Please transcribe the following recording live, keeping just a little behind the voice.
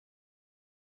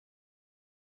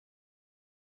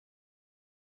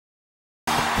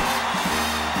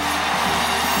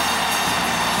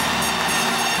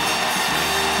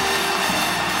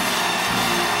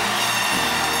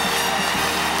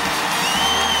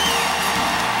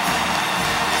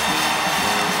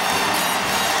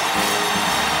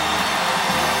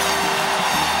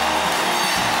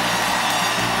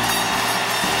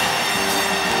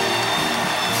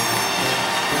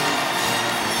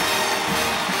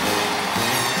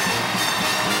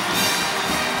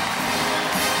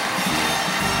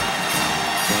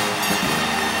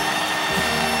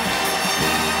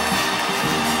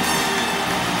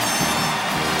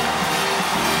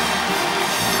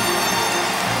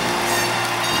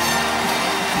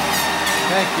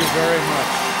Thank you very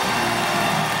much.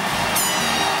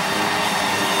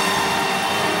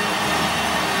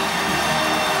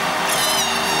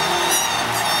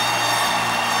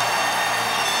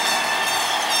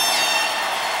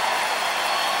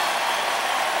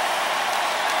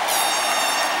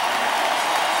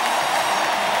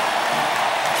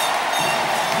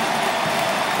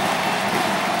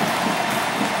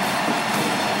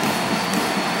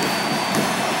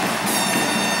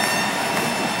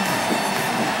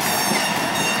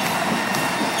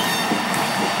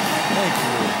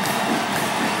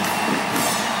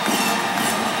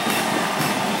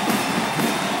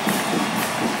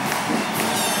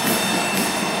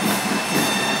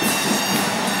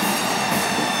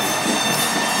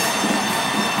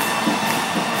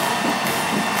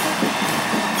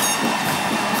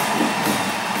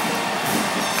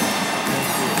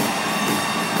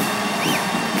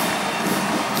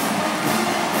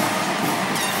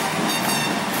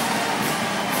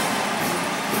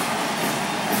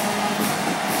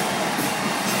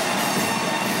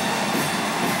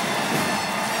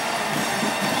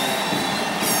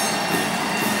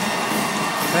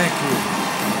 Thank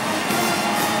you.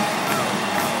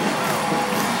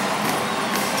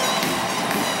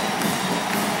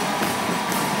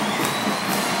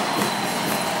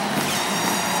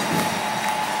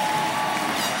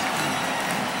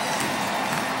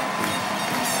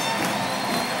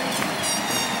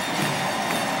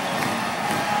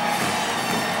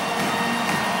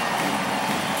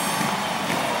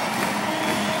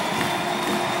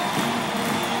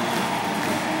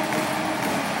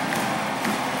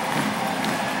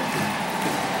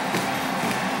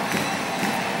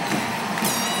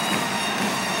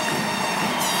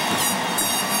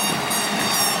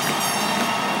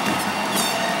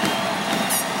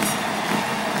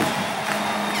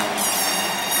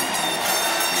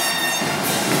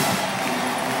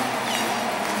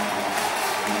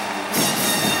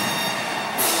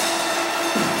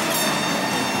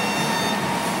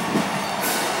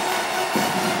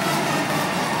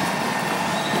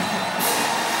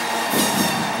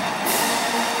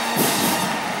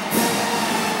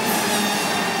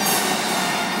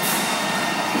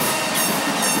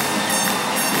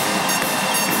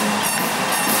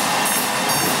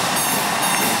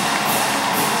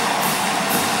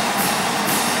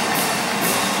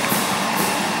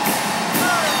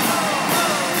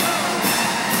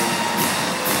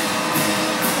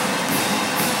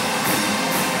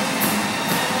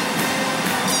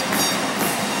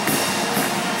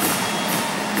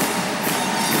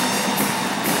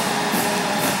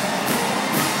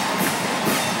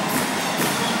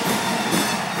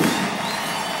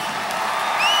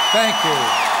 Thank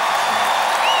you.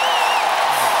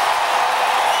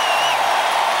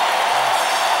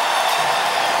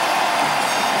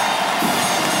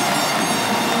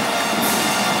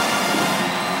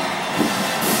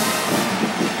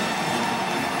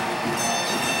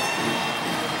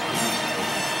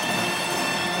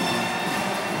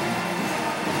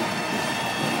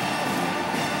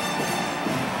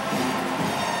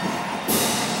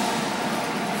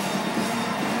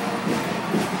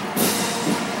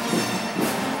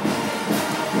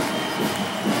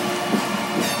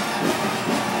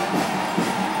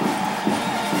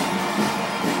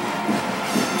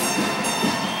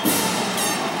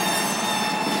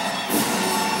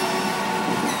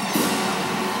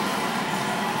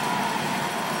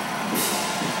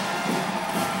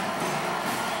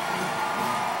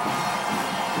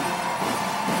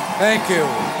 Thank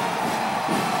you.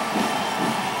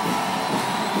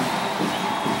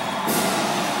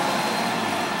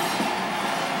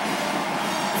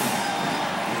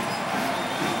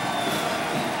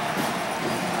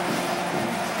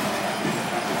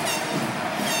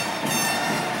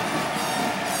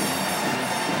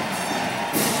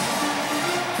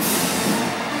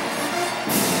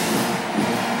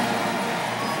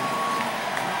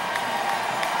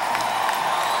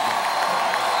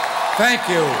 Thank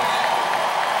you.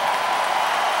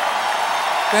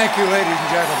 Thank you, ladies and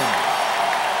gentlemen.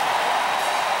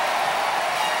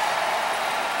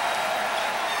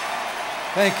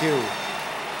 Thank you.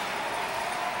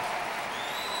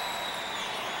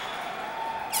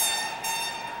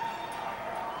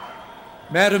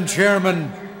 Madam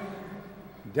Chairman,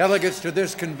 delegates to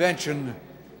this convention,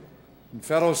 and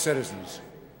fellow citizens,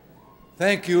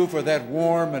 thank you for that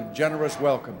warm and generous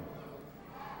welcome.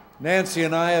 Nancy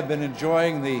and I have been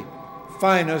enjoying the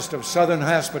finest of Southern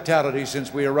hospitality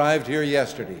since we arrived here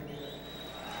yesterday.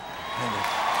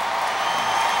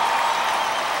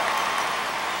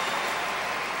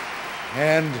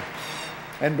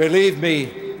 And believe me,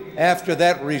 after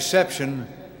that reception,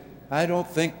 I don't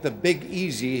think the Big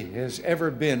Easy has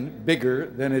ever been bigger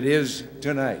than it is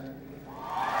tonight.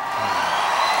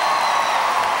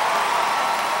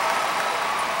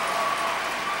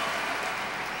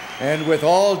 And with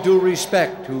all due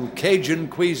respect to Cajun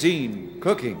cuisine,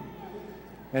 cooking,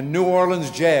 and New Orleans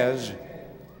jazz,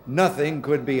 nothing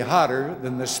could be hotter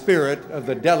than the spirit of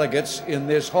the delegates in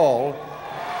this hall.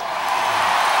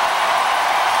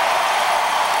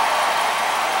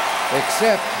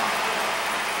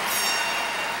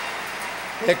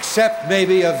 Except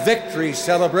maybe a victory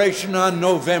celebration on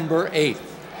November 8th.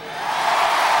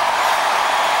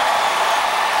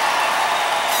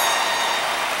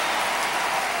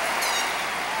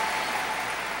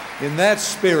 In that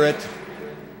spirit,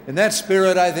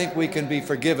 I think we can be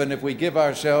forgiven if we give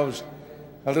ourselves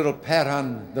a little pat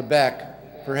on the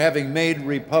back for having made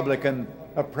Republican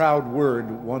a proud word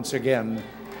once again.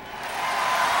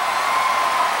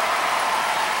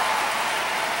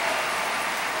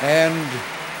 And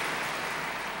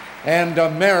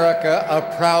America a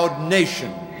proud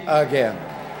nation again.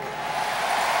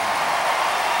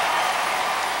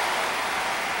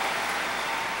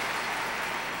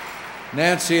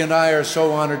 Nancy and I are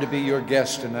so honored to be your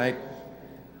guests tonight,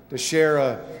 to share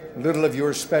a little of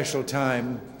your special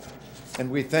time,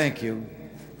 and we thank you.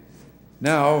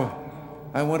 Now,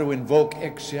 I want to invoke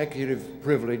executive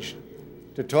privilege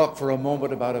to talk for a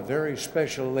moment about a very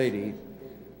special lady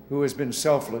who has been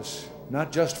selfless,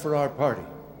 not just for our party,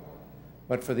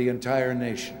 but for the entire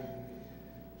nation.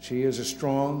 She is a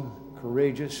strong,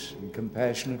 courageous, and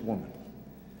compassionate woman.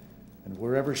 And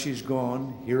wherever she's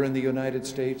gone, here in the United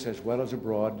States as well as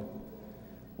abroad,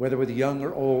 whether with young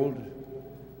or old,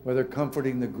 whether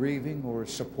comforting the grieving or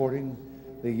supporting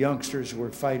the youngsters who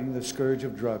are fighting the scourge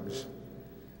of drugs,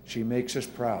 she makes us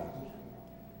proud.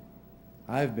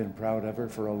 I've been proud of her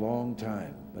for a long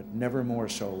time, but never more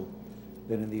so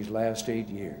than in these last 8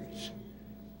 years.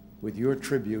 With your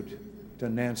tribute to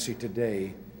Nancy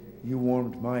today, you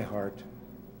warmed my heart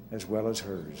as well as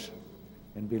hers.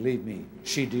 And believe me,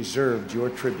 she deserved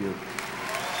your tribute.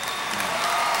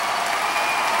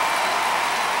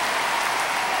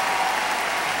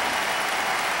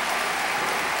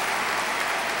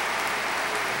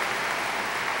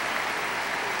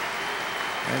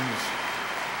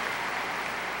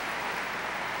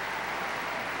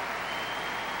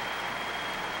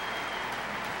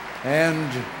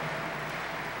 And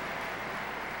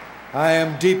I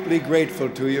am deeply grateful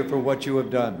to you for what you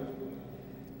have done.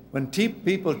 When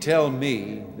people tell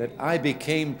me that I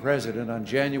became president on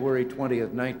January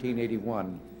 20th,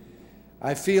 1981,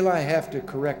 I feel I have to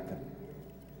correct them.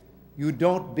 You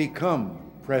don't become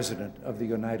president of the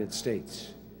United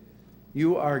States.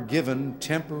 You are given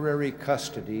temporary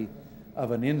custody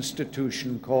of an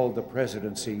institution called the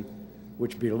presidency,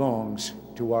 which belongs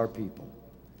to our people.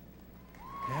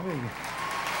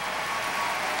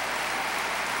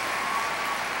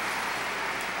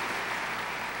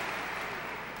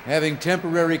 Having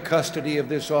temporary custody of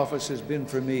this office has been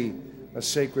for me a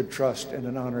sacred trust and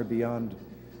an honor beyond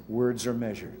words or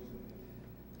measure.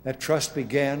 That trust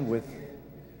began with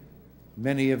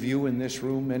many of you in this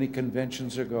room many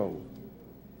conventions ago.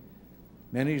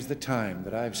 Many's the time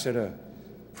that I've said a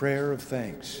prayer of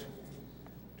thanks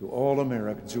to all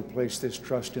Americans who place this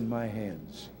trust in my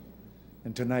hands.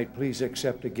 And tonight, please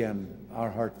accept again our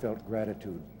heartfelt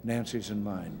gratitude, Nancy's and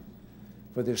mine,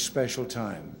 for this special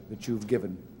time that you've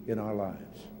given in our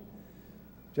lives.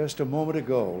 Just a moment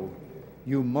ago,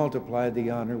 you multiplied the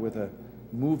honor with a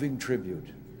moving tribute.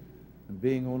 And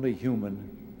being only human,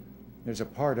 there's a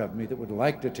part of me that would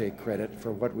like to take credit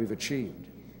for what we've achieved.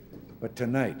 But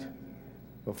tonight,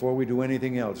 before we do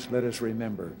anything else, let us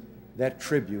remember that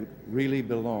tribute really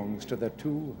belongs to the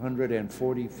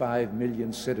 245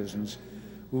 million citizens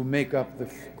who make up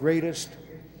the greatest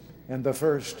and the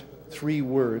first 3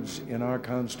 words in our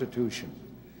Constitution.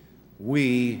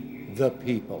 We the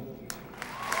people.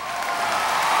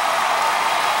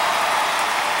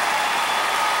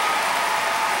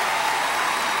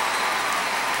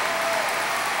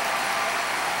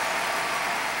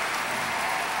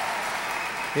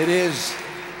 It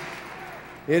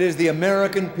is the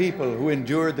American people who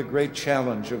endured the great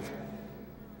challenge of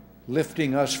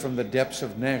lifting us from the depths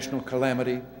of national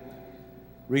calamity,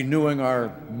 renewing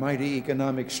our mighty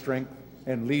economic strength,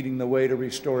 and leading the way to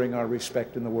restoring our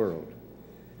respect in the world.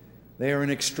 They are an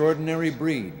extraordinary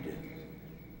breed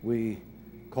we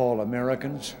call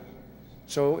Americans.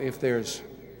 So if there's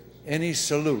any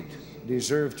salute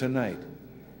deserved tonight,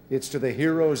 it's to the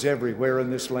heroes everywhere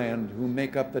in this land who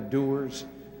make up the doers,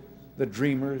 the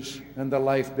dreamers, and the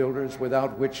life builders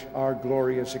without which our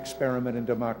glorious experiment in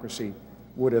democracy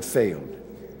would have failed.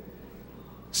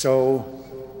 So,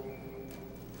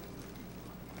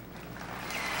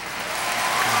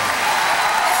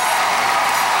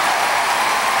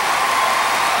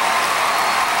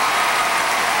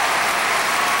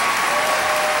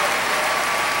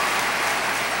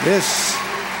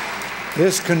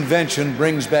 This convention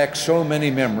brings back so many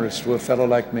memories to a fellow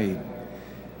like me.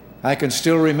 I can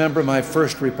still remember my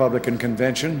first Republican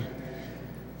convention,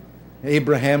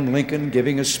 Abraham Lincoln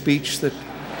giving a speech that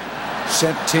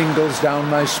sent tingles down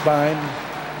my spine.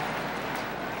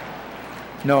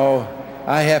 No,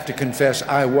 I have to confess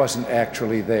I wasn't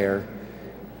actually there.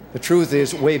 The truth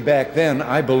is, way back then,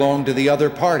 I belonged to the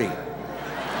other party.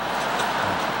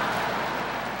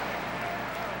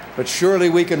 But surely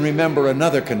we can remember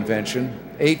another convention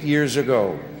 8 years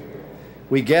ago.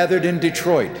 We gathered in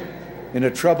Detroit in a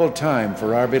troubled time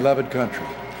for our beloved country.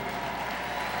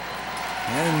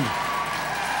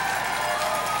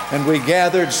 And we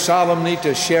gathered solemnly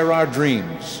to share our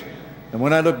dreams. And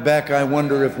when I look back, I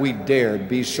wonder if we dared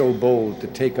be so bold to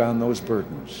take on those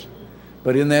burdens.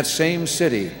 But in that same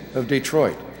city of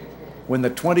Detroit, when the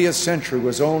 20th century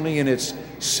was only in its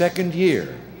second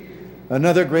year,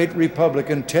 another great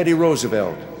Republican, Teddy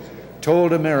Roosevelt,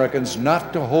 told Americans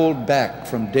not to hold back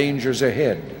from dangers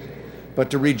ahead,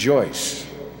 but to rejoice.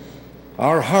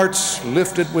 Our hearts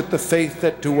lifted with the faith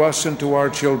that to us and to our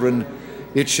children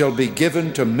it shall be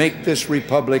given to make this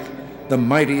republic the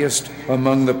mightiest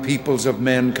among the peoples of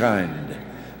mankind,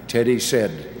 Teddy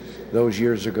said those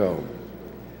years ago.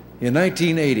 In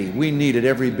 1980, we needed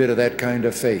every bit of that kind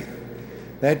of faith.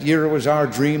 That year was our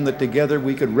dream that together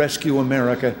we could rescue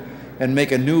America and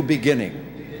make a new beginning,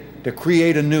 to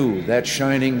create anew that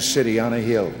shining city on a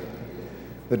hill.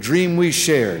 The dream we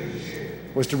shared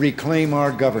was to reclaim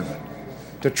our government,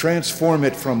 to transform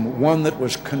it from one that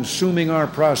was consuming our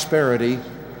prosperity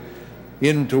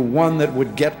into one that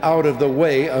would get out of the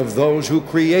way of those who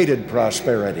created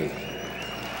prosperity.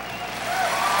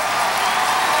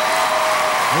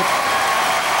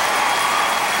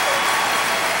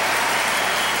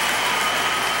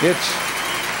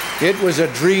 It was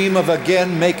a dream of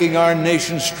again making our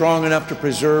nation strong enough to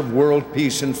preserve world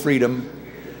peace and freedom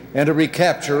and to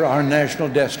recapture our national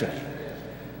destiny.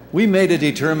 We made a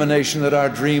determination that our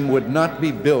dream would not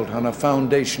be built on a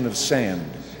foundation of sand,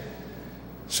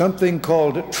 something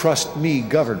called trust me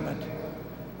government,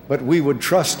 but we would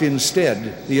trust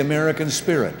instead the American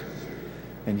spirit.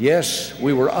 And yes,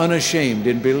 we were unashamed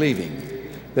in believing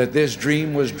that this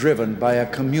dream was driven by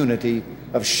a community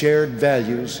of shared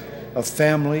values of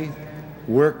family,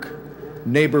 work,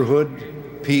 neighborhood,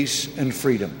 peace, and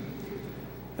freedom.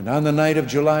 And on the night of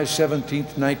July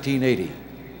 17th, 1980,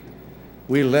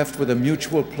 we left with a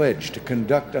mutual pledge to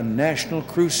conduct a national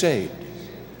crusade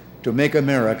to make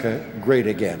America great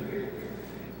again.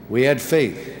 We had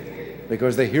faith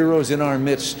because the heroes in our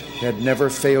midst had never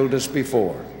failed us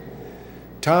before.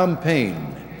 Tom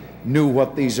Paine knew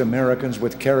what these Americans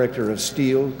with character of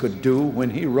steel could do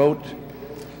when he wrote,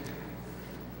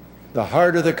 "The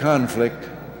harder the conflict,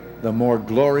 the more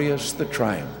glorious the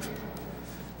triumph."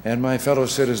 And my fellow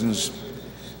citizens,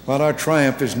 while our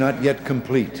triumph is not yet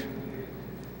complete,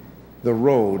 the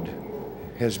road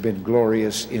has been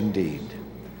glorious indeed.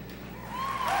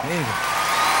 Amen.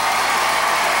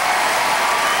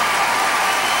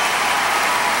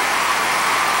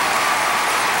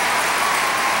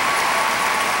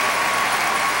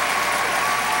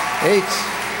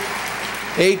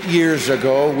 8 years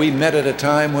ago, we met at a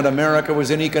time when America was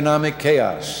in economic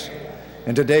chaos,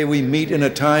 and today we meet in a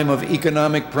time of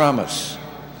economic promise.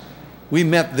 We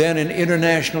met then in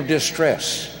international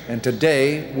distress, and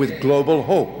today with global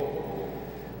hope.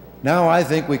 Now I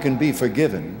think we can be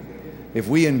forgiven if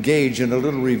we engage in a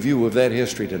little review of that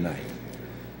history tonight.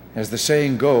 As the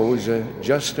saying goes,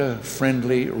 just a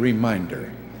friendly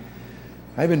reminder.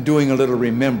 I've been doing a little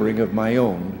remembering of my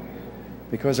own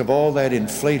because of all that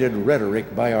inflated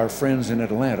rhetoric by our friends in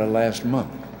Atlanta last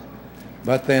month.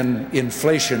 But then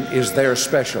inflation is their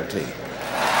specialty.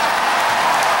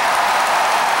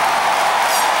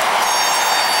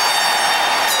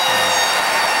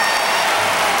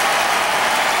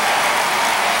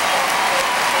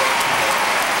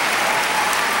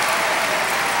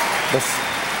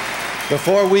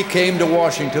 Before we came to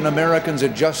Washington, Americans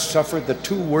had just suffered the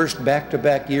two worst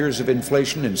back-to-back years of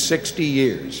inflation in 60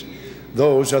 years.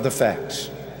 Those are the facts.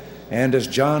 And as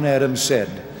John Adams said,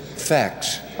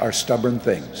 facts are stubborn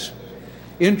things.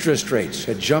 Interest rates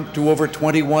had jumped to over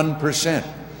 21%,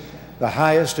 the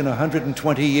highest in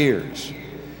 120 years,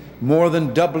 more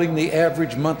than doubling the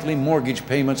average monthly mortgage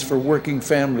payments for working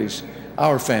families,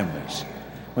 our families.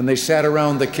 When they sat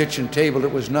around the kitchen table,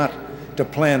 it was not to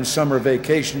plan summer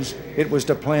vacations. It was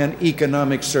to plan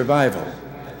economic survival.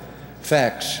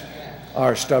 Facts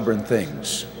are stubborn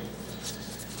things.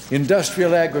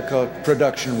 Industrial agriculture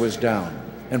production was down,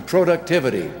 and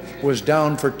productivity was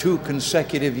down for 2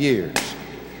 consecutive years.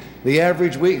 The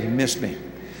average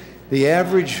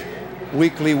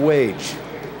weekly wage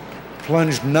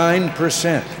plunged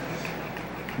 9%.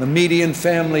 The median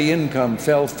family income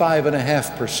fell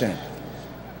 5.5%.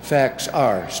 Facts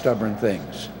are stubborn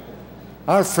things.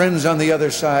 Our friends on the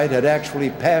other side had actually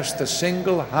passed the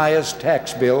single highest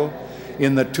tax bill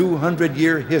in the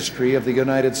 200-year history of the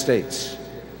United States.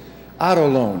 Auto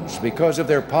loans, because of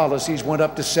their policies, went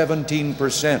up to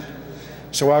 17%,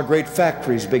 so our great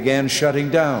factories began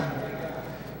shutting down.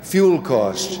 Fuel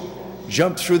costs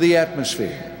jumped through the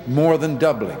atmosphere, more than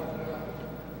doubling.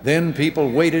 Then people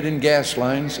waited in gas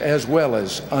lines as well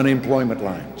as unemployment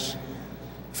lines.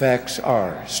 Facts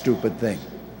are stupid things.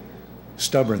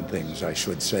 Stubborn things, I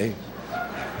should say.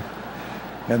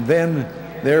 And then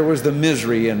there was the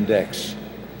misery index.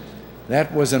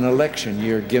 That was an election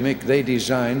year gimmick they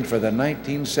designed for the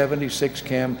 1976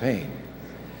 campaign.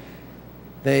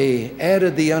 They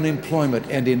added the unemployment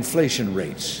and inflation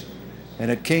rates,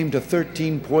 and it came to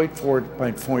 13.4% in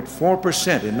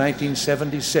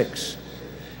 1976.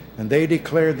 And they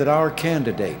declared that our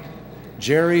candidate,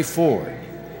 Jerry Ford,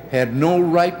 had no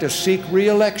right to seek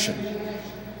re-election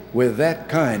with that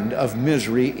kind of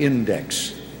misery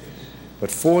index.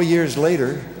 But 4 years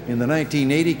later, in the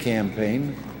 1980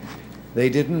 campaign, they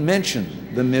didn't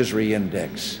mention the misery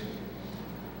index.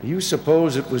 Do you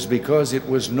suppose it was because it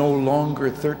was no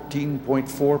longer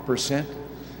 13.4%?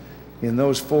 In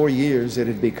those 4 years, it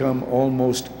had become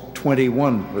almost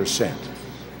 21%.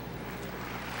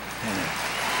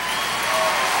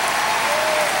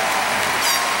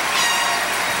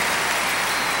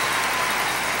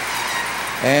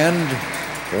 And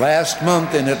last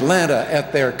month in Atlanta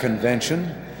at their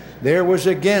convention, there was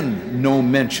again no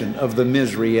mention of the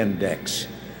misery index.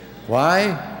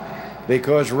 Why?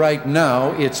 Because right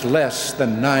now it's less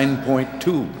than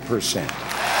 9.2%.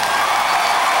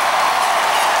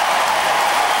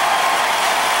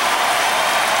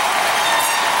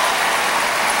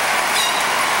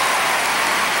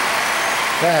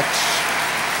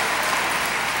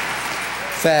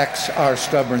 Facts are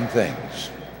stubborn things.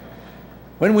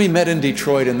 When we met in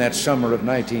Detroit in that summer of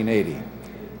 1980,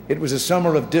 it was a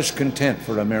summer of discontent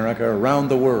for America around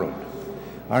the world.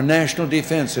 Our national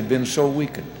defense had been so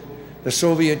weakened. The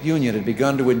Soviet Union had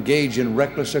begun to engage in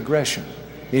reckless aggression,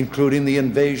 including the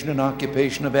invasion and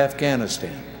occupation of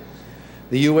Afghanistan.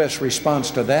 The U.S.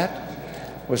 response to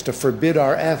that was to forbid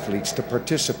our athletes to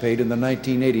participate in the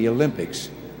 1980 Olympics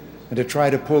and to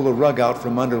try to pull the rug out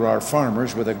from under our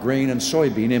farmers with a grain and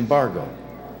soybean embargo.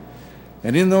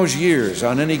 And in those years,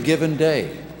 on any given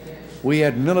day, we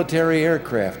had military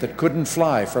aircraft that couldn't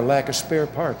fly for lack of spare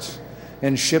parts,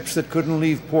 and ships that couldn't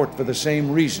leave port for the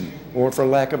same reason or for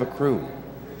lack of a crew.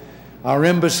 Our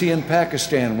embassy in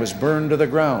Pakistan was burned to the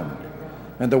ground,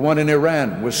 and the one in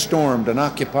Iran was stormed and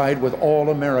occupied with all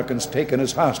Americans taken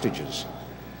as hostages.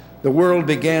 The world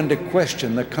began to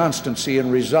question the constancy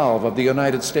and resolve of the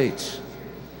United States.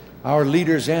 Our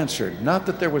leaders answered, not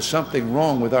that there was something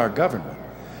wrong with our government,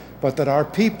 but that our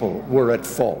people were at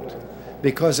fault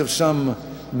because of some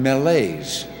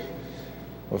malaise.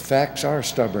 Well, facts are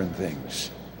stubborn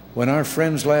things. When our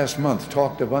friends last month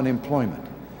talked of unemployment,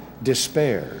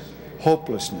 despair,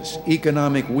 hopelessness,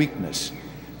 economic weakness,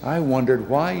 I wondered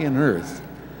why on earth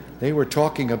they were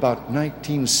talking about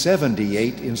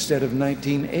 1978 instead of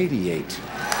 1988.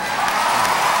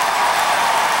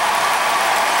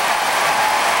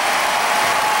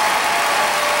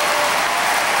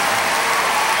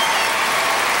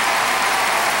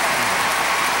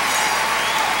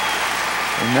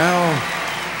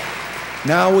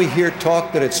 Now we hear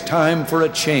talk that it's time for a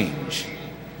change.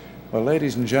 Well,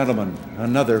 ladies and gentlemen,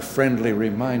 another friendly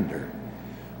reminder.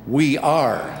 We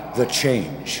are the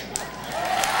change.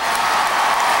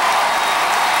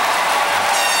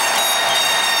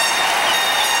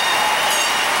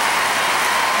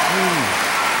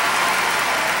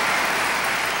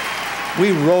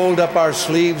 We rolled up our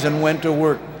sleeves and went to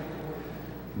work.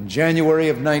 In January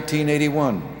of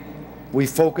 1981, we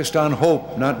focused on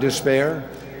hope, not despair.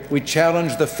 We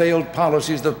challenged the failed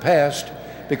policies of the past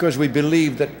because we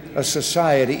believed that a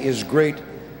society is great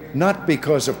not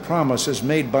because of promises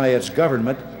made by its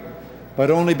government,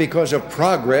 but only because of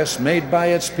progress made by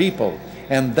its people.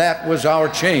 And that was our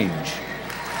change.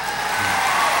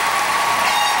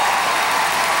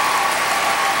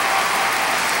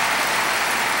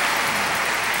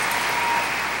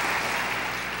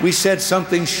 We said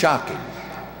something shocking.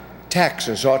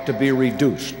 Taxes ought to be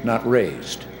reduced, not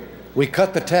raised. We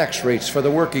cut the tax rates for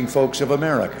the working folks of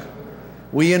America.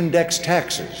 We indexed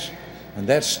taxes, and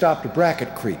that stopped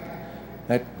bracket creep,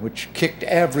 that which kicked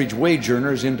average wage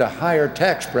earners into higher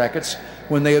tax brackets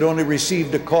when they had only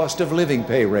received a cost of living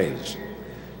pay raise.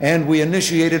 And we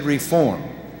initiated reform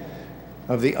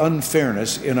of the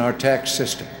unfairness in our tax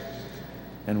system.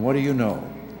 And what do you know?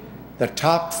 The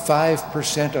top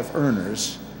 5% of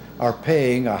earners are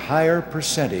paying a higher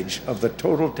percentage of the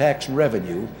total tax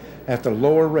revenue at the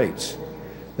lower rates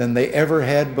than they ever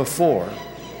had before.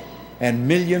 And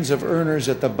millions of earners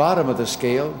at the bottom of the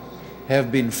scale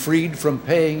have been freed from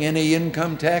paying any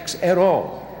income tax at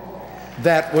all.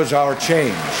 That was our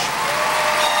change.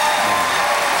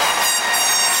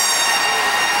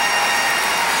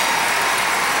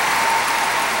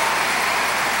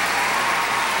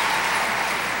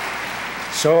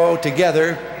 So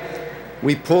together,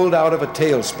 we pulled out of a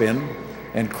tailspin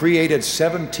and created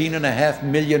 17.5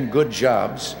 million good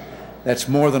jobs. That's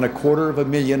more than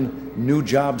 250,000 new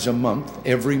jobs a month,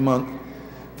 every month,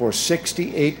 for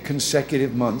 68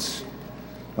 consecutive months.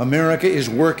 America is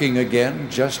working again,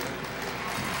 just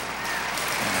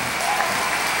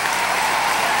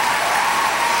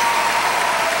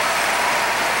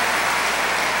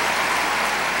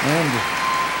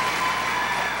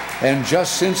and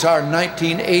just since our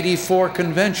 1984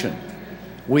 convention,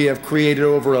 we have created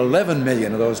over 11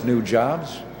 million of those new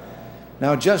jobs.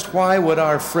 Now, just why would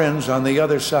our friends on the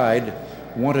other side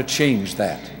want to change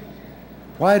that?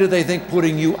 Why do they think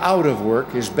putting you out of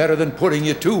work is better than putting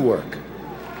you to work?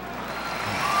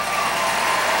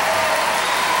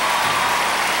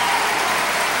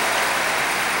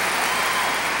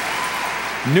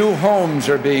 New homes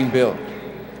are being built.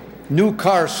 New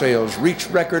car sales reach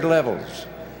record levels.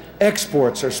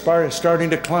 Exports are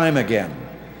starting to climb again.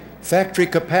 Factory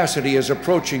capacity is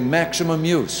approaching maximum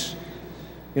use.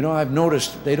 You know, I've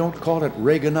noticed they don't call it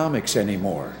Reaganomics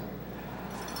anymore.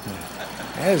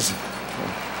 As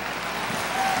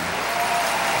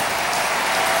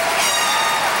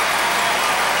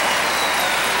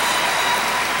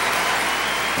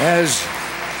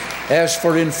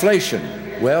for inflation,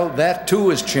 well, that too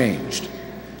has changed.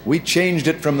 We changed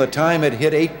it from the time it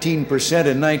hit 18%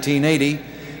 in 1980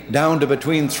 down to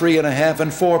between 3.5%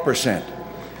 and 4%.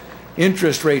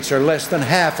 Interest rates are less than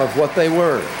half of what they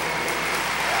were.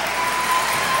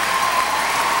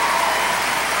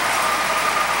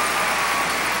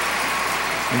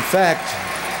 In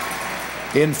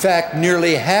fact,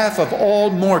 nearly half of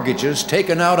all mortgages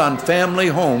taken out on family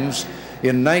homes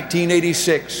in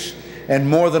 1986, and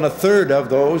more than a third of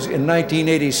those in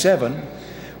 1987,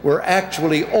 were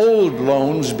actually old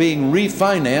loans being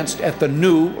refinanced at the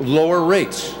new, lower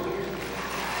rates.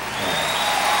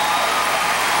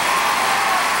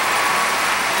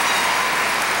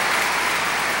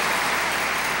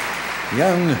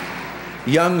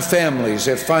 Young families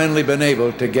have finally been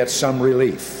able to get some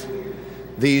relief.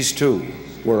 These too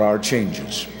were our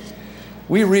changes.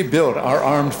 We rebuilt our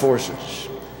armed forces.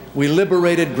 We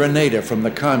liberated Grenada from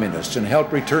the communists and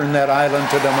helped return that island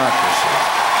to democracy.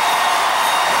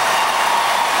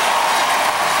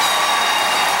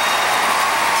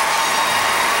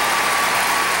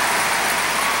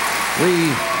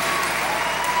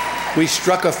 We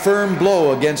struck a firm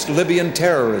blow against Libyan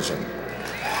terrorism.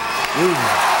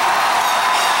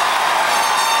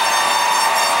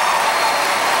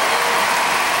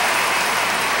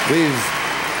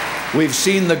 We've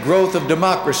seen the growth of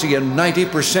democracy in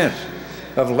 90%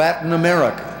 of Latin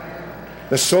America.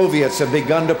 The Soviets have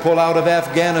begun to pull out of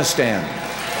Afghanistan.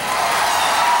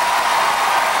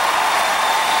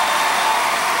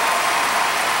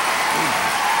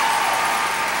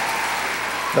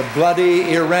 The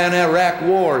bloody Iran-Iraq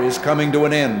war is coming to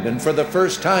an end, and for the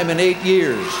first time in 8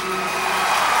 years,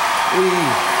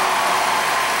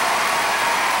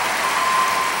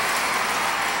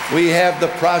 we have the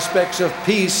prospects of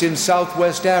peace in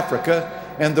Southwest Africa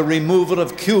and the removal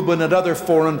of Cuban and other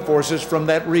foreign forces from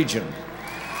that region.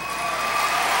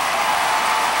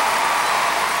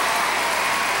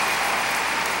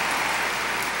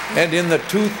 And in the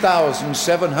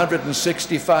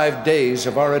 2,765 days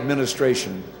of our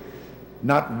administration,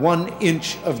 not 1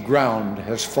 inch of ground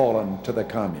has fallen to the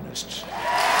communists.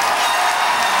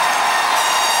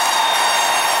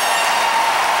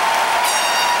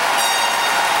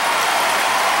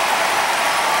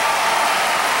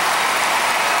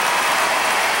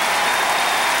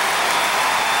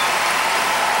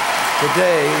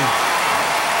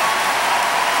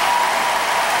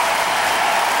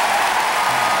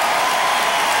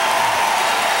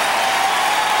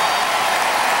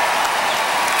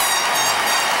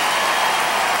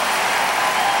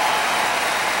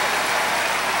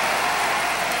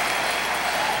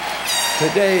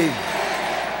 Today,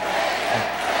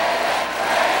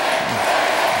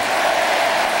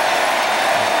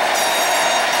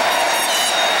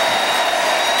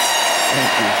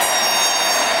 thank you.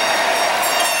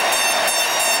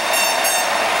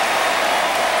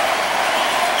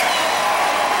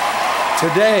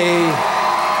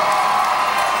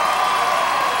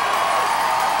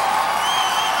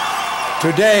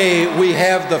 Today, we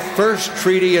have the first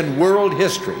treaty in world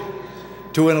history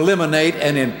to eliminate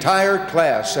an entire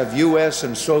class of U.S.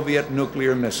 and Soviet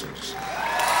nuclear missiles.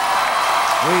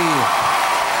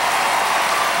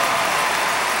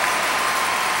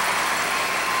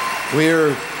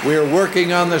 We're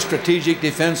working on the Strategic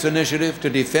Defense Initiative to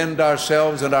defend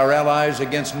ourselves and our allies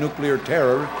against nuclear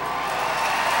terror.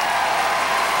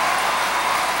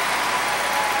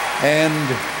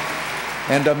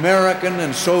 And American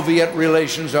and Soviet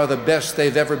relations are the best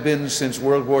they've ever been since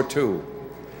World War II.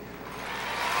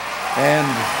 And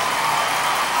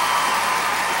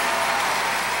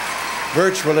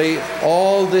virtually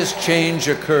all this change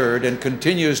occurred and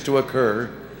continues to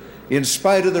occur in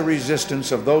spite of the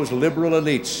resistance of those liberal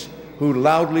elites who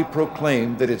loudly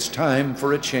proclaimed that it's time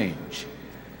for a change.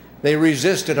 They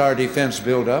resisted our defense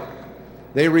buildup.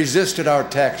 They resisted our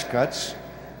tax cuts.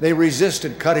 They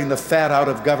resisted cutting the fat out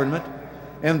of government.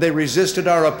 And they resisted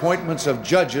our appointments of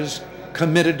judges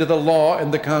committed to the law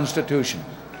and the Constitution.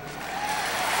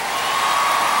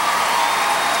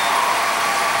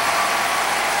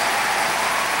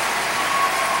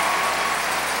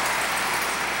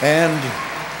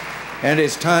 And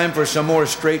it's time for some more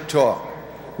straight talk.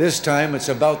 This time it's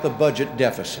about the budget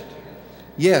deficit.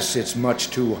 Yes, it's much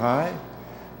too high,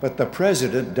 but the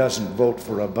president doesn't vote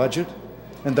for a budget,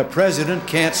 and the president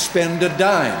can't spend a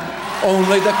dime.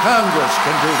 Only the Congress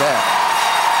can do that.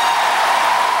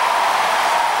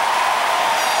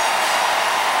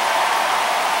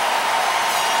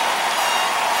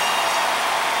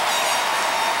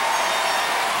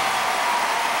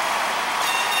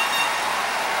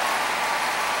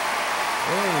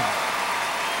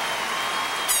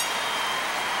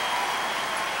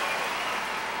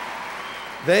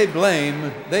 They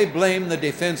blame the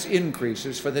defense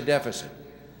increases for the deficit.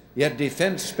 Yet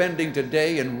defense spending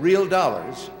today in real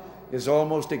dollars is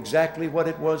almost exactly what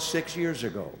it was 6 years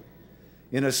ago.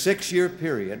 In a 6-year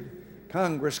period,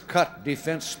 Congress cut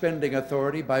defense spending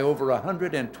authority by over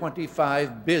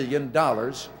 $125 billion,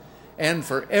 and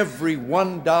for every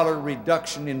 $1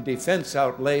 reduction in defense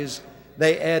outlays,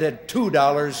 they added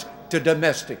 $2 to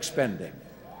domestic spending.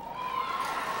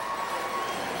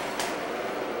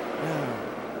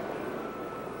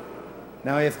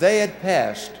 Now, if they had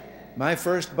passed my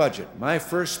first budget, my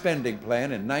first spending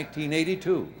plan in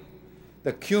 1982,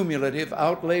 the cumulative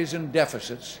outlays and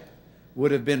deficits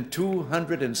would have been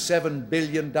 $207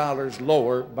 billion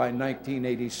lower by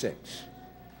 1986.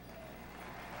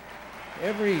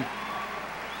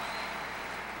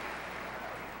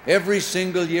 Every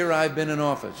single year I've been in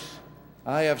office,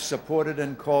 I have supported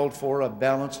and called for a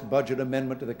balanced budget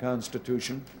amendment to the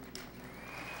Constitution.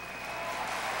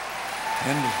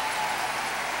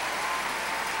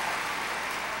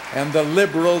 And the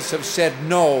liberals have said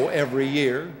no every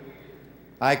year.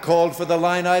 I called for the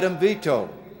line item veto,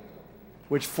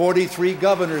 which 43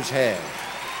 governors had,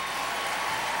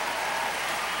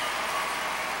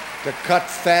 to cut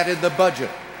fat in the budget,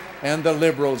 and the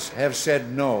liberals have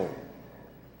said no.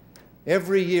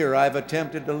 Every year I've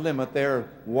attempted to limit their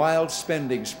wild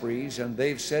spending sprees, and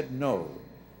they've said no.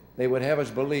 They would have us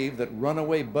believe that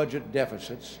runaway budget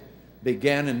deficits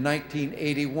began in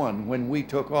 1981 when we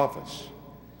took office.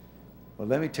 Well,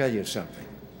 let me tell you something.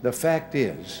 The fact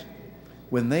is,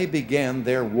 when they began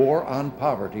their war on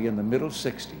poverty in the middle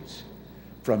 60s,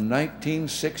 from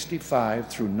 1965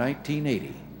 through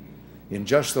 1980, in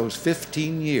just those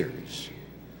 15 years,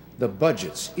 the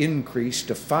budgets increased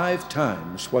to 5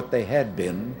 times what they had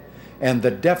been, and the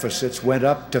deficits went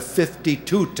up to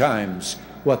 52 times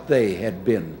what they had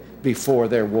been before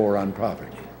their war on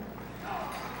poverty.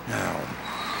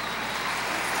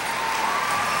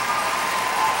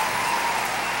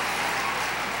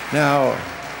 Now,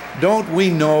 don't we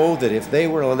know that if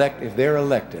they're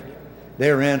elected,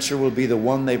 their answer will be the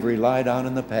one they've relied on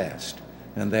in the past,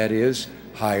 and that is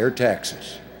higher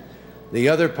taxes. The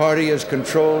other party has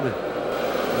controlled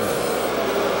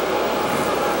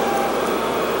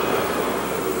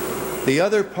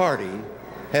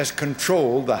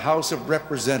the House of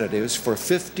Representatives for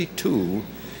 52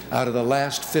 out of the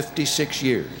last 56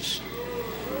 years.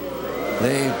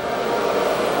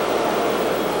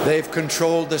 They've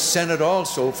controlled the Senate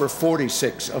also for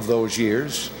 46 of those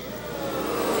years.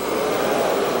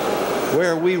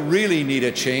 Where we really need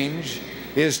a change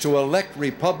is to elect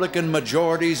Republican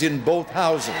majorities in both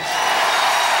houses.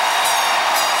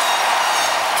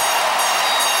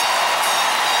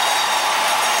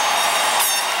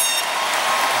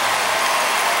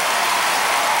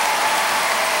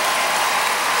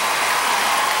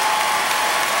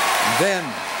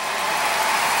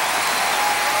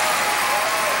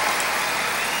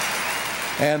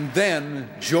 And then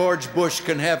George Bush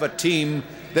can have a team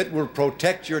that will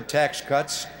protect your tax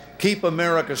cuts, keep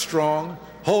America strong,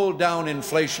 hold down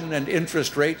inflation and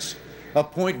interest rates,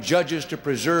 appoint judges to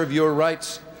preserve your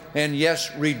rights, and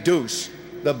yes, reduce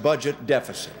the budget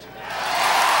deficit.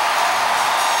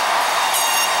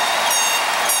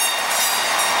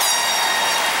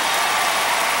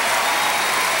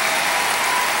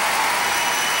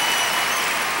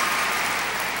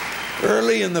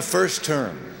 Early in the first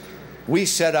term, we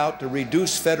set out to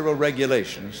reduce federal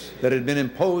regulations that had been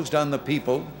imposed on the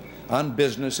people, on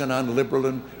business, and on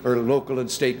local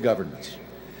and state governments.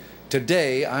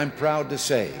 Today, I'm proud to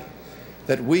say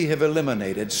that we have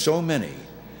eliminated so many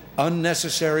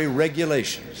unnecessary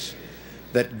regulations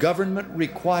that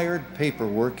government-required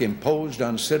paperwork imposed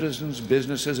on citizens,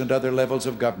 businesses, and other levels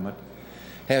of government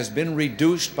has been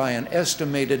reduced by an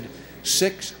estimated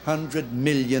 600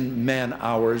 million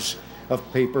man-hours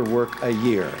of paperwork a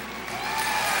year.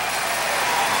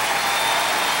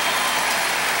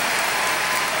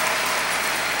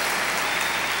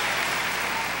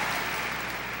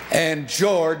 And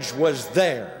George was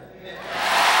there.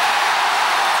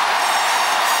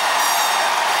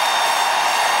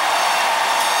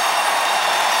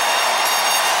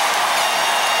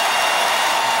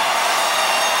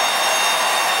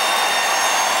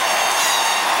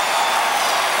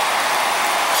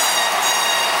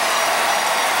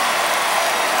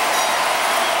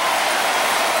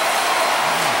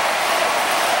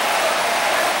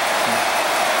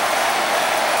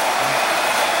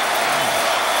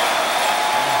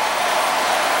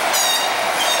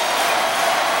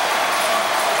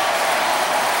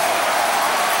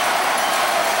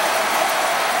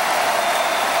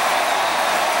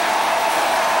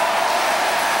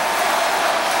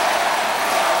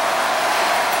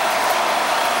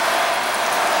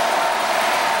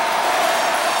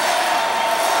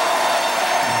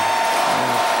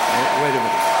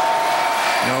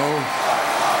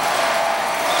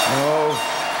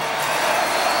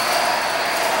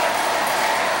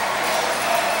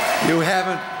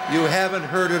 You haven't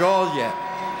heard it all yet.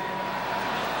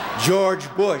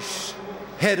 George Bush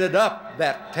headed up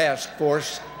that task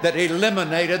force that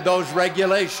eliminated those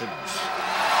regulations.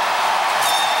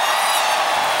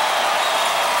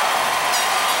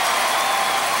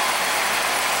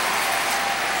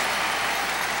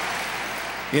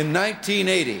 In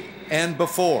 1980 and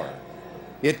before,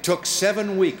 it took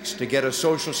 7 weeks to get a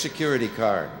Social Security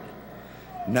card.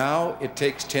 Now it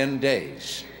takes 10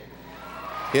 days.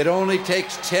 It only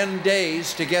takes 10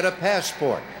 days to get a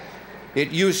passport.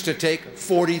 It used to take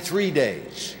 43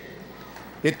 days.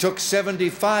 It took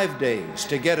 75 days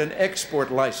to get an export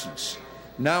license.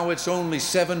 Now it's only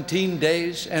 17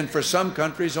 days, and for some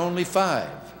countries only 5.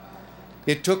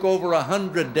 It took over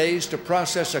 100 days to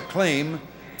process a claim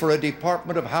for a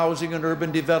Department of Housing and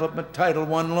Urban Development Title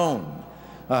I loan.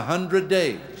 100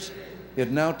 days.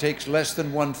 It now takes less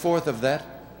than 1/4 of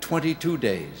that, 22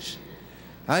 days.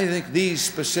 I think these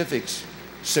specifics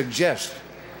suggest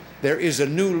there is a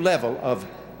new level of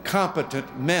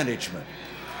competent management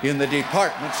in the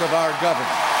departments of our government.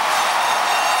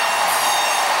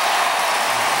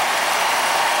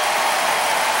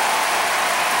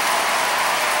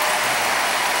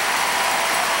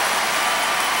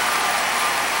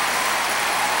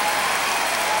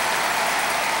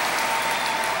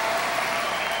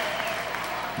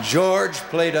 George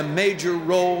played a major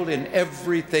role in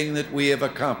everything that we have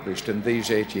accomplished in these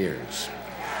 8 years.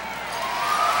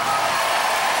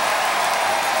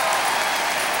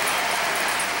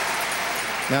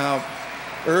 Now,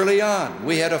 early on,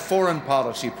 we had a foreign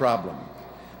policy problem.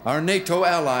 Our NATO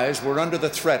allies were under the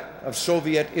threat of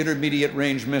Soviet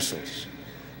intermediate-range missiles,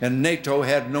 and NATO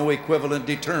had no equivalent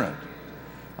deterrent.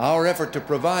 Our effort to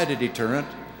provide a deterrent,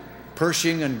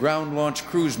 Pershing and ground-launched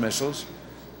cruise missiles,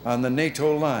 on the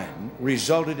NATO line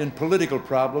resulted in political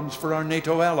problems for our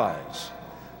NATO allies.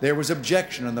 There was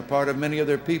objection on the part of many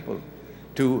other people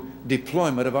to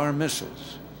deployment of our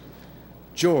missiles.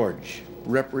 George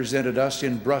represented us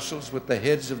in Brussels with the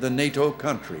heads of the NATO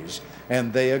countries,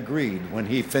 and they agreed when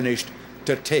he finished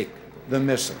to take the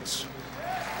missiles.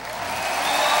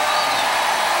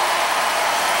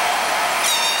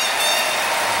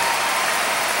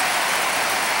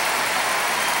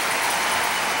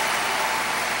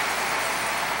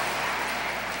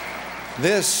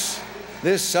 This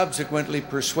subsequently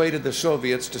persuaded the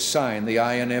Soviets to sign the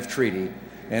INF Treaty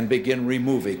and begin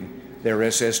removing their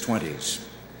SS-20s.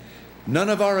 None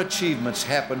of our achievements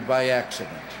happened by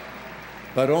accident,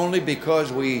 but only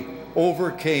because we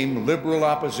overcame liberal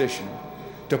opposition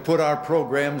to put our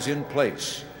programs in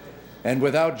place. And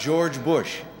without George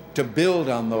Bush to build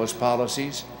on those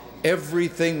policies,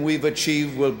 everything we've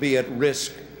achieved will be at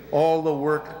risk. All the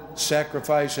work,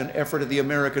 sacrifice, and effort of the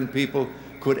American people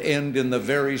could end in the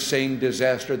very same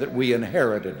disaster that we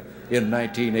inherited in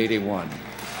 1981.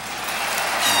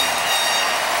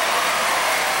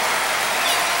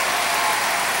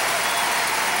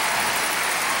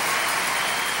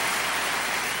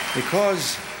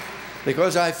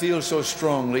 Because I feel so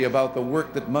strongly about the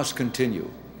work that must continue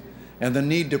and the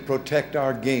need to protect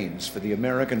our gains for the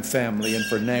American family and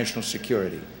for national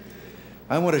security,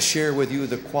 I want to share with you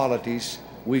the qualities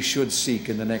we should seek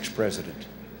in the next president.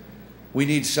 We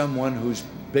need someone who's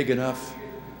big enough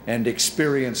and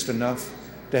experienced enough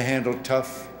to handle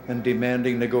tough and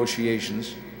demanding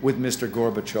negotiations with Mr.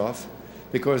 Gorbachev,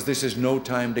 because this is no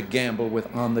time to gamble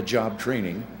with on-the-job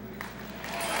training.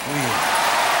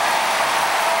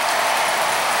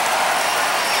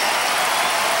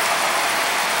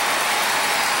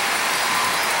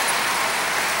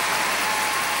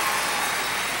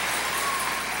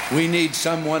 We need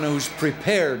someone who's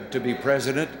prepared to be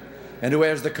president and who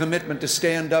has the commitment to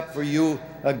stand up for you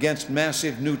against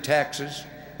massive new taxes,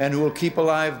 and who will keep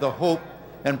alive the hope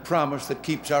and promise that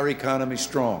keeps our economy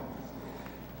strong.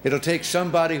 It'll take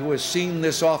somebody who has seen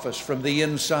this office from the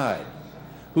inside,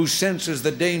 who senses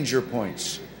the danger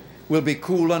points, will be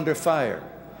cool under fire,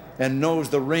 and knows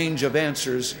the range of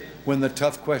answers when the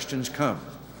tough questions come.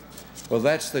 Well,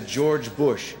 that's the George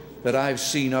Bush that I've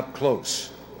seen up close.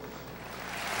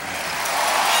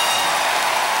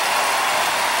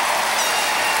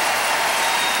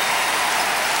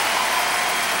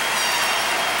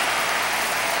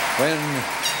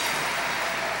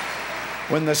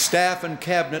 When the staff and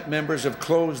cabinet members have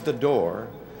closed the door,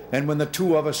 and when the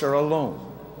two of us are alone,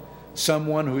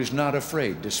 someone who's not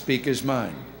afraid to speak his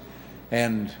mind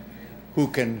and who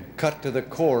can cut to the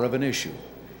core of an issue,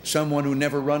 someone who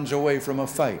never runs away from a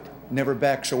fight, never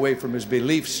backs away from his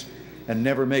beliefs, and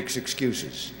never makes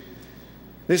excuses.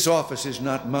 This office is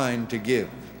not mine to give.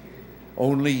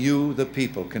 Only you, the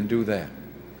people, can do that.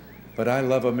 But I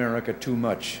love America too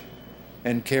much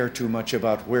and care too much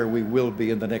about where we will be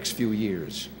in the next few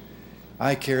years.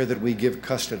 I care that we give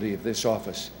custody of this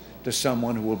office to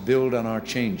someone who will build on our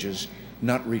changes,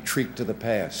 not retreat to the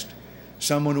past.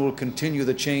 Someone who will continue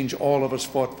the change all of us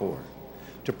fought for,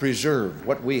 to preserve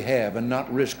what we have and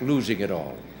not risk losing it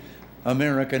all.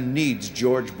 America needs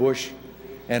George Bush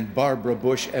and Barbara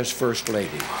Bush as First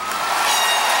Lady.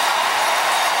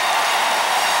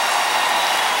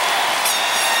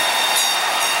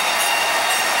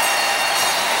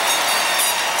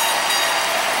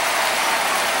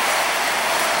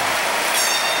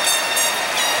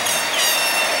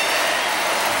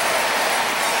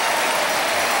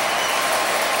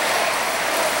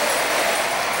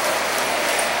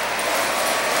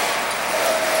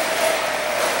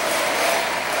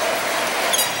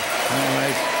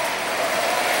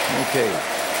 Okay.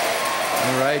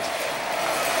 All right.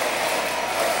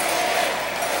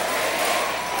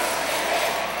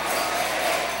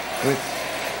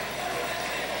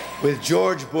 With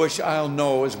George Bush, I'll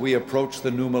know as we approach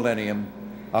the new millennium,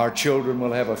 our children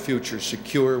will have a future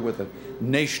secure with a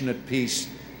nation at peace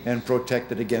and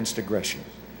protected against aggression.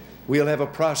 We'll have a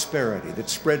prosperity that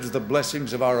spreads the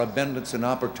blessings of our abundance and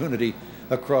opportunity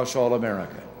across all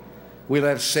America. We'll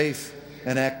have safe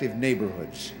and active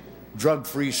neighborhoods,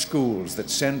 drug-free schools that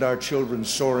send our children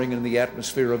soaring in the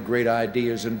atmosphere of great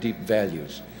ideas and deep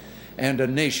values, and a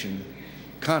nation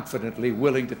confidently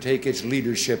willing to take its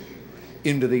leadership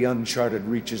into the uncharted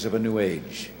reaches of a new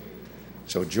age.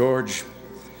 So, George,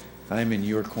 I'm in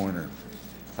your corner.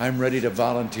 I'm ready to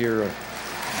volunteer.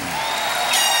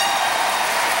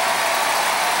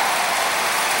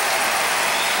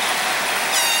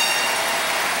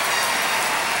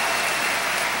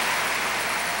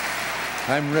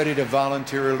 I'm ready to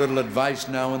volunteer a little advice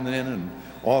now and then and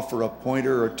offer a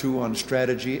pointer or two on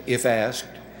strategy if asked.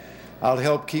 I'll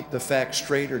help keep the facts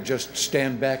straight or just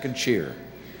stand back and cheer.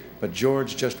 But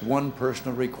George, just one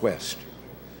personal request.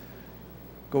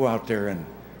 Go out there and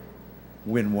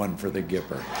win one for the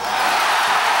Gipper.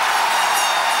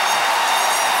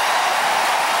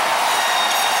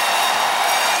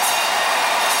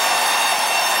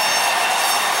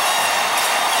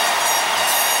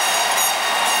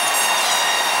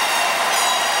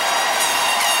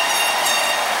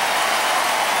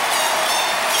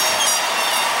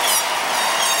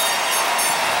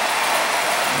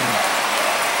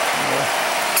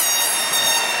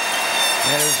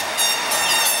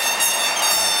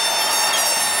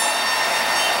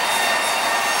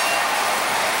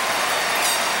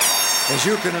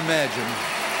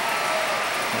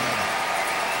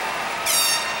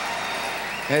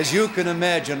 As you can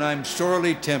imagine, I'm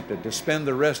sorely tempted to spend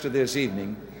the rest of this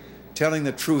evening telling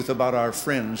the truth about our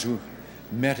friends who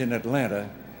met in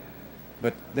Atlanta,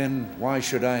 but then why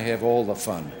should I have all the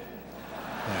fun?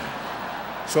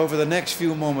 So for the next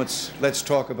few moments, let's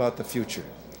talk about the future.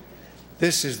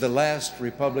 This is the last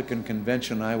Republican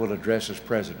convention I will address as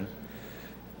president.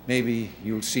 Maybe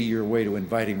you'll see your way to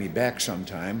inviting me back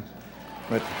sometime,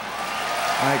 but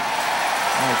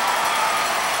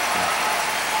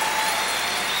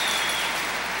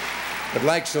But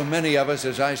like so many of us,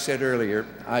 as I said earlier,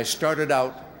 I started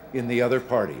out in the other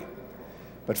party.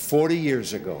 But 40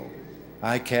 years ago,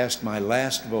 I cast my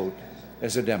last vote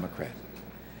as a Democrat.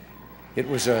 It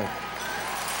was a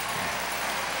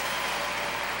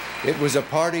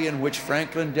party in which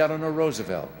Franklin Delano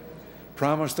Roosevelt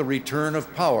promised the return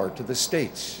of power to the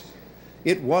states.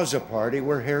 It was a party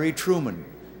where Harry Truman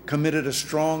committed a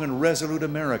strong and resolute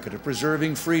America to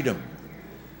preserving freedom.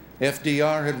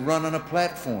 FDR had run on a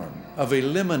platform of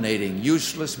eliminating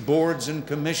useless boards and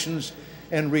commissions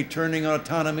and returning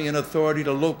autonomy and authority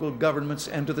to local governments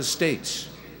and to the states.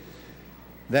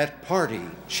 That party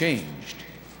changed,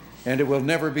 and it will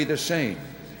never be the same.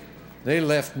 They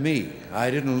left me. I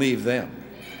didn't leave them.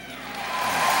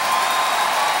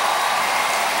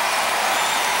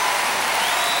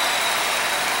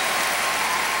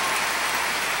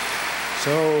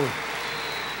 So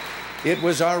it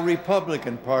was our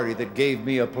Republican Party that gave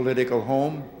me a political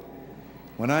home.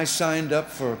 When I signed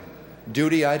up for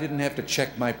duty, I didn't have to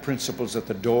check my principles at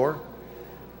the door,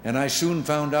 and I soon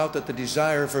found out that the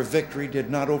desire for victory did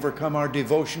not overcome our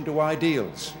devotion to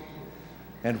ideals.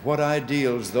 And what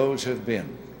ideals those have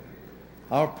been.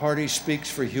 Our party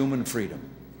speaks for human freedom,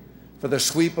 for the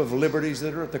sweep of liberties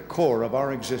that are at the core of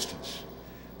our existence.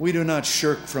 We do not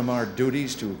shirk from our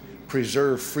duties to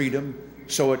preserve freedom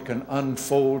so it can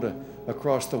unfold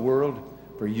across the world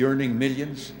for yearning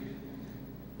millions.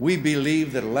 We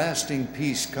believe that lasting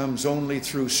peace comes only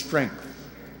through strength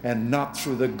and not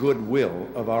through the goodwill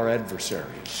of our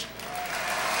adversaries.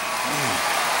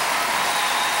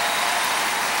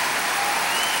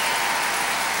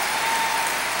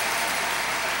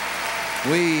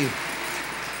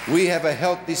 We have a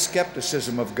healthy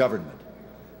skepticism of government,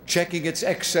 checking its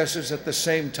excesses at the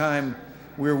same time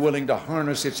we're willing to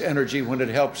harness its energy when it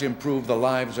helps improve the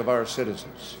lives of our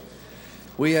citizens.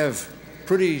 We have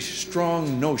pretty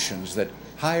strong notions that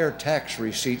higher tax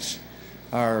receipts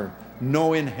are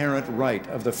no inherent right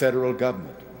of the federal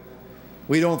government.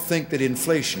 We don't think that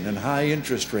inflation and high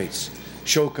interest rates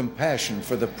show compassion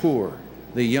for the poor,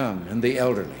 the young, and the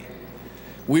elderly.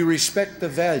 We respect the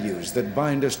values that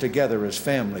bind us together as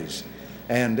families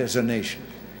and as a nation.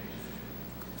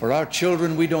 For our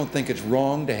children, we don't think it's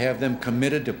wrong to have them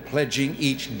committed to pledging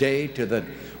each day to the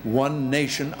one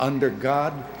nation under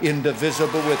God,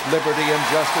 indivisible with liberty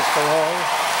and justice for all.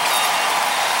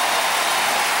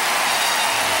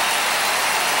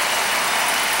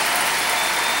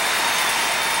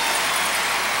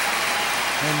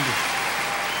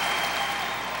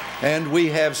 And we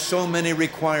have so many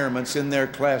requirements in their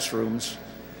classrooms.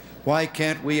 Why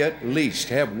can't we at least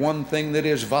have one thing that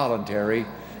is voluntary,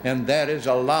 and that is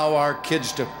allow our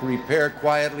kids to repair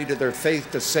quietly to their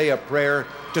faith, to say a prayer,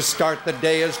 to start the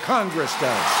day as Congress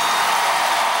does?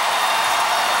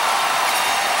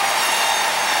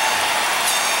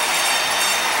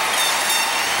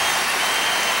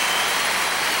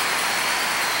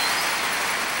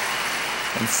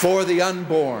 And for the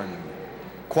unborn,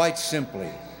 quite simply,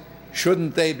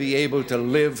 shouldn't they be able to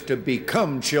live to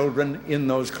become children in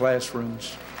those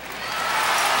classrooms?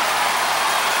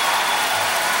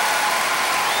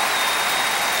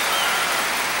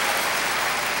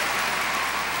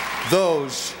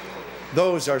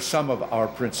 Those are some of our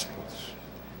principles.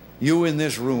 You in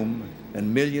this room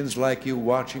and millions like you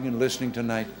watching and listening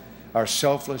tonight are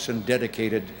selfless and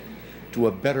dedicated to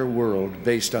a better world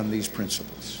based on these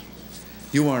principles.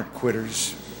 You aren't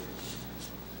quitters.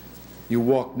 You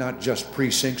walk not just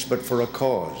precincts, but for a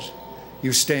cause.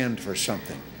 You stand for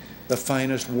something. The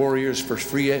finest warriors for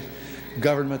free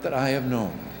government that I have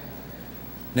known.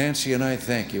 Nancy and I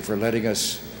thank you for letting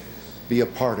us be a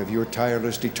part of your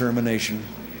tireless determination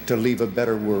to leave a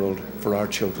better world for our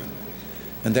children.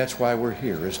 And that's why we're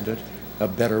here, isn't it? A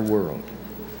better world.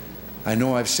 I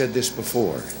know I've said this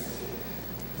before,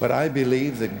 but I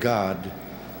believe that God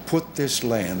put this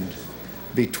land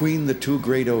between the two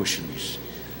great oceans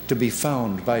to be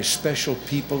found by special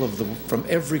people from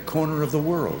every corner of the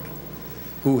world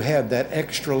who had that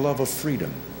extra love of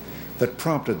freedom that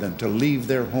prompted them to leave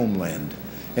their homeland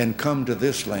and come to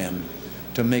this land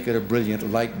to make it a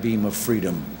brilliant light beam of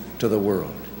freedom to the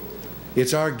world.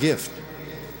 It's our gift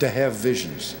to have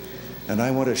visions, and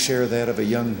I want to share that of a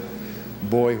young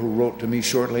boy who wrote to me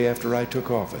shortly after I took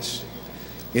office.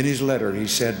 In his letter, he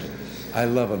said, "I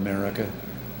love America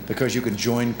because you can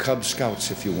join Cub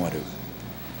Scouts if you want to.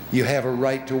 You have a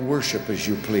right to worship as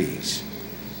you please.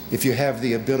 If you have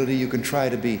the ability, you can try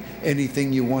to be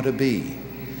anything you want to be.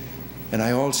 And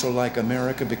I also like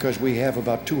America because we have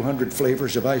about 200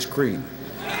 flavors of ice cream."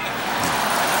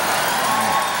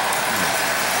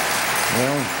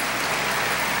 Well,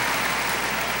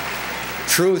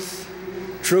 truth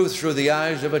through the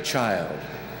eyes of a child,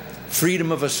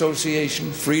 freedom of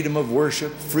association, freedom of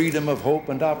worship, freedom of hope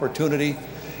and opportunity,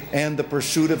 and the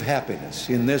pursuit of happiness,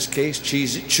 in this case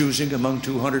choosing among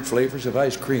 200 flavors of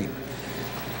ice cream.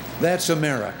 That's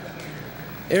America.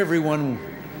 Everyone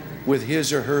with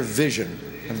his or her vision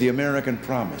of the American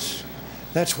promise.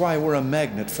 That's why we're a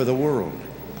magnet for the world.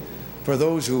 For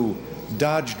those who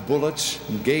dodged bullets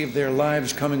and gave their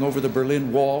lives coming over the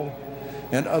Berlin Wall,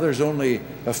 and others, only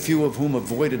a few of whom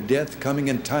avoided death, coming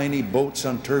in tiny boats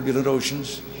on turbulent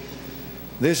oceans.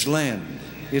 This land,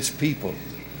 its people,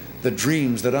 the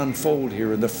dreams that unfold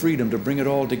here, and the freedom to bring it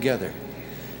all together,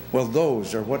 well,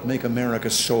 those are what make America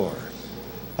soar,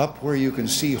 up where you can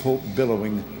see hope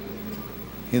billowing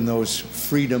in those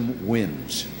freedom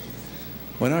winds.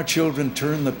 When our children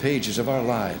turn the pages of our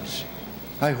lives,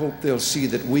 I hope they'll see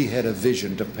that we had a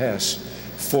vision to pass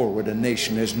forward a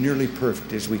nation as nearly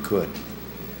perfect as we could,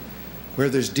 where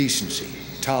there's decency,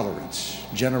 tolerance,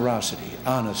 generosity,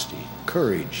 honesty,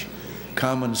 courage,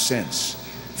 common sense,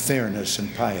 fairness,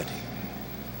 and piety.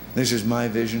 This is my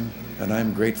vision, and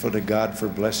I'm grateful to God for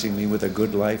blessing me with a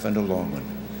good life and a long one.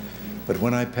 But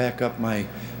when I pack up my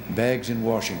bags in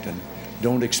Washington,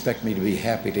 don't expect me to be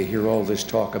happy to hear all this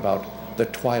talk about the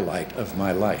twilight of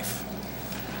my life.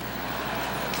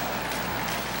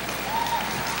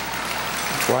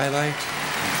 Twilight?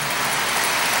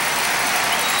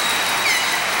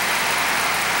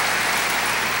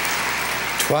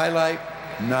 Twilight,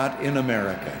 not in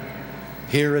America.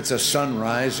 Here it's a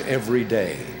sunrise every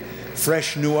day.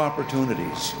 Fresh new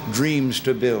opportunities, dreams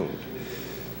to build.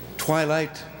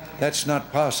 Twilight, that's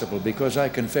not possible because I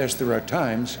confess there are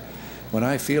times when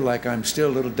I feel like I'm still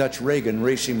little Dutch Reagan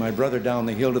racing my brother down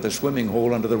the hill to the swimming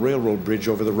hole under the railroad bridge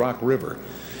over the Rock River.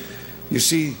 You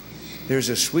see, there's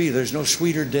no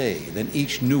sweeter day than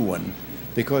each new one,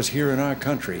 because here in our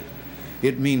country,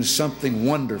 it means something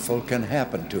wonderful can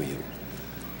happen to you.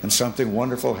 And something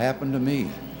wonderful happened to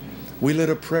me. We lit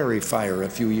a prairie fire a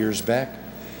few years back.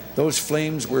 Those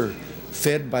flames were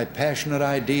fed by passionate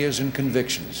ideas and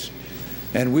convictions,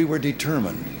 and we were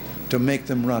determined to make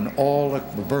them burn all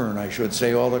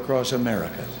across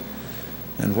America.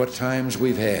 And what times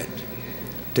we've had.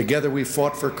 Together we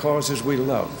fought for causes we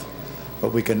love,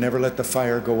 but we can never let the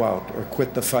fire go out or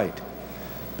quit the fight,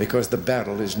 because the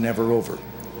battle is never over.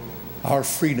 Our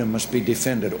freedom must be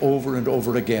defended over and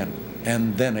over again,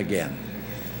 and then again.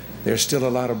 There's still a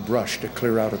lot of brush to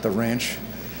clear out at the ranch,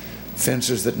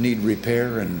 fences that need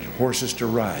repair, and horses to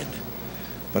ride.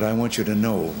 But I want you to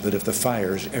know that if the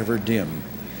fire's ever dim,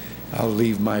 I'll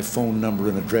leave my phone number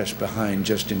and address behind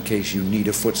just in case you need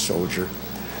a foot soldier.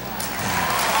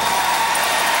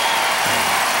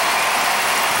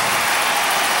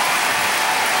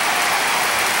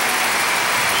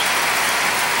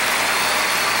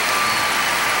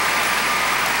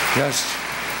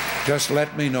 Just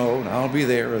let me know, and I'll be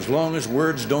there as long as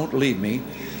words don't leave me,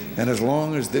 and as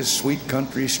long as this sweet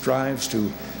country strives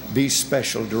to be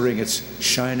special during its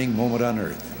shining moment on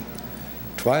earth.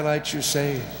 Twilight, you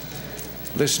say?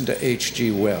 Listen to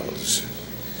H.G. Wells.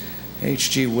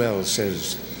 H.G. Wells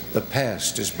says, "The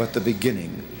past is but the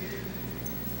beginning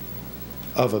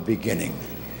of a beginning,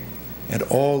 and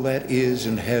all that is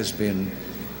and has been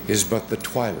is but the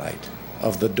twilight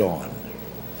of the dawn."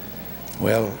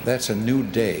 Well, that's a new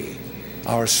day,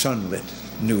 our sunlit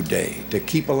new day, to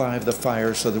keep alive the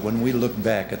fire so that when we look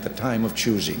back at the time of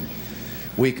choosing,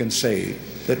 we can say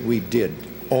that we did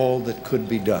all that could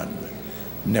be done,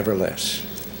 never less.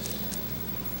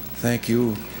 Thank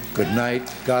you. Good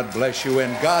night. God bless you,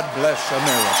 and God bless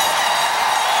America.